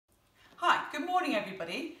morning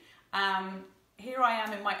everybody. Here I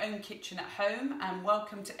am in my own kitchen at home, and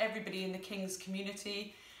welcome to everybody in the King's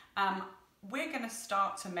community. We're going to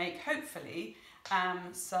start to make, hopefully,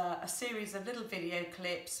 a series of little video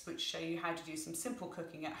clips which show you how to do some simple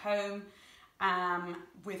cooking at home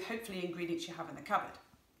with hopefully ingredients you have in the cupboard.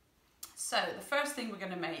 So the first thing we're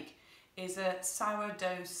going to make is a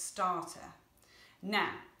sourdough starter. Now,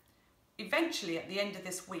 eventually at the end of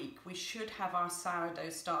this week we should have our sourdough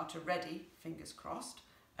starter ready, fingers crossed,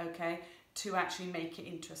 okay, to actually make it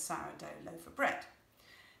into a sourdough loaf of bread.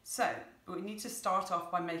 So we need to start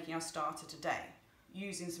off by making our starter today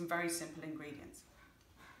using some very simple ingredients.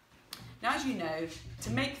 Now, as you know, to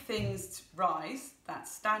make things rise,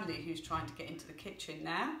 that's Stanley who's trying to get into the kitchen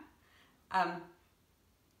now.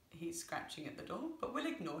 He's scratching at the door, but we'll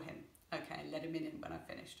ignore him, okay, and let him in when I've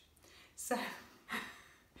finished. So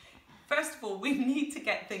first of all, we need to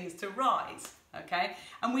get things to rise, okay?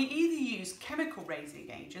 And we either use chemical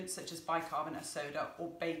raising agents such as bicarbonate soda or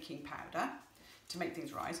baking powder to make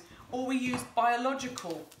things rise, or we use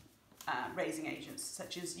biological raising agents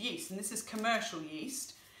such as yeast. And this is commercial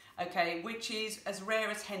yeast, okay, which is as rare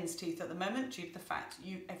as hen's teeth at the moment due to the fact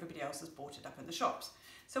everybody else has bought it up in the shops.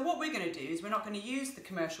 So what we're going to do is we're not going to use the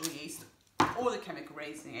commercial yeast or the chemical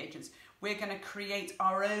raising agents. We're going to create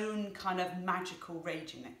our own kind of magical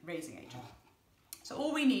raising agent. So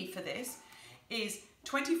all we need for this is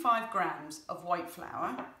 25 grams of white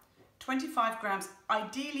flour, 25 grams,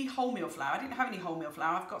 ideally wholemeal flour. I didn't have any wholemeal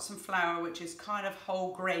flour. I've got some flour which is kind of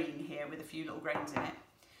whole grain here with a few little grains in it.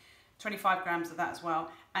 25 grams of that as well,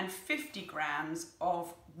 and 50 grams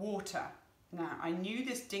of water. Now, I knew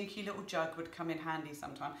this dinky little jug would come in handy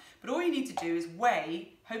sometime, but all you need to do is weigh,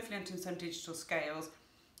 hopefully onto some digital scales.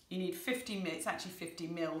 You need 50 mils, it's actually 50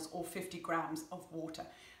 mils or 50 grams of water.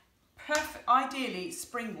 Perfect. Ideally,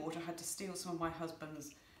 spring water. I had to steal some of my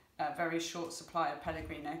husband's very short supply of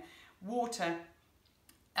Pellegrino. Water,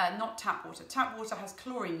 not tap water. Tap water has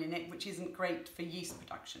chlorine in it, which isn't great for yeast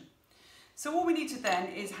production. So all we need to then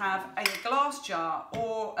is have a glass jar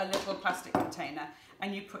or a little plastic container,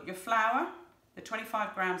 and you put your flour, the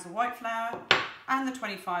 25 grams of white flour and the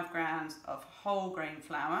 25 grams of whole grain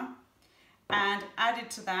flour, and added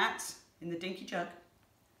to that, in the dinky jug,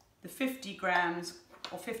 the 50 grams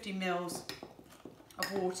or 50 mils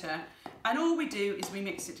of water, and all we do is we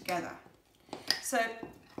mix it together. So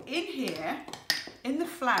in here, in the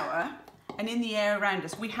flour and in the air around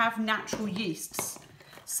us, we have natural yeasts.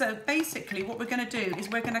 So basically what we're going to do is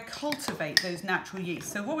we're going to cultivate those natural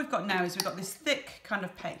yeasts. So what we've got now is we've got this thick kind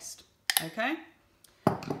of paste, okay?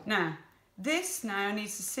 Now, this now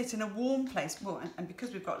needs to sit in a warm place. Well, and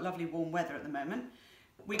because we've got lovely warm weather at the moment,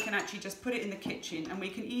 we can actually just put it in the kitchen, and we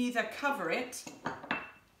can either cover it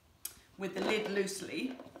with the lid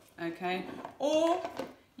loosely, okay? Or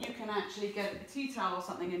you can actually get a tea towel or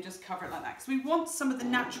something and just cover it like that. Because we want some of the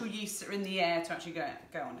natural yeasts that are in the air to actually go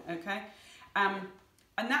on it, okay?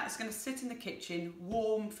 And that's going to sit in the kitchen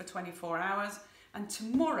warm for 24 hours. And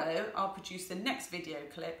tomorrow I'll produce the next video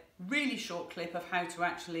clip, really short clip of how to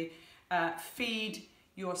actually feed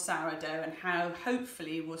your sourdough and how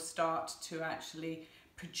hopefully we'll start to actually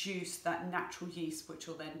produce that natural yeast, which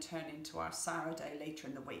will then turn into our sourdough later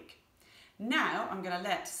in the week. Now I'm going to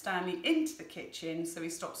let Stanley into the kitchen so he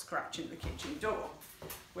stops scratching the kitchen door.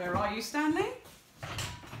 Where are you, Stanley?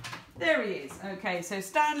 There he is. Okay, so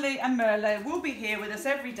Stanley and Merlot will be here with us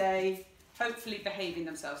every day, hopefully behaving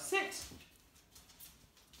themselves. Sit.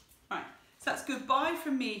 Right, so that's goodbye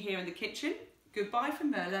from me here in the kitchen, goodbye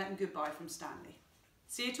from Merlot, and goodbye from Stanley.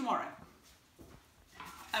 See you tomorrow.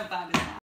 How bad is that?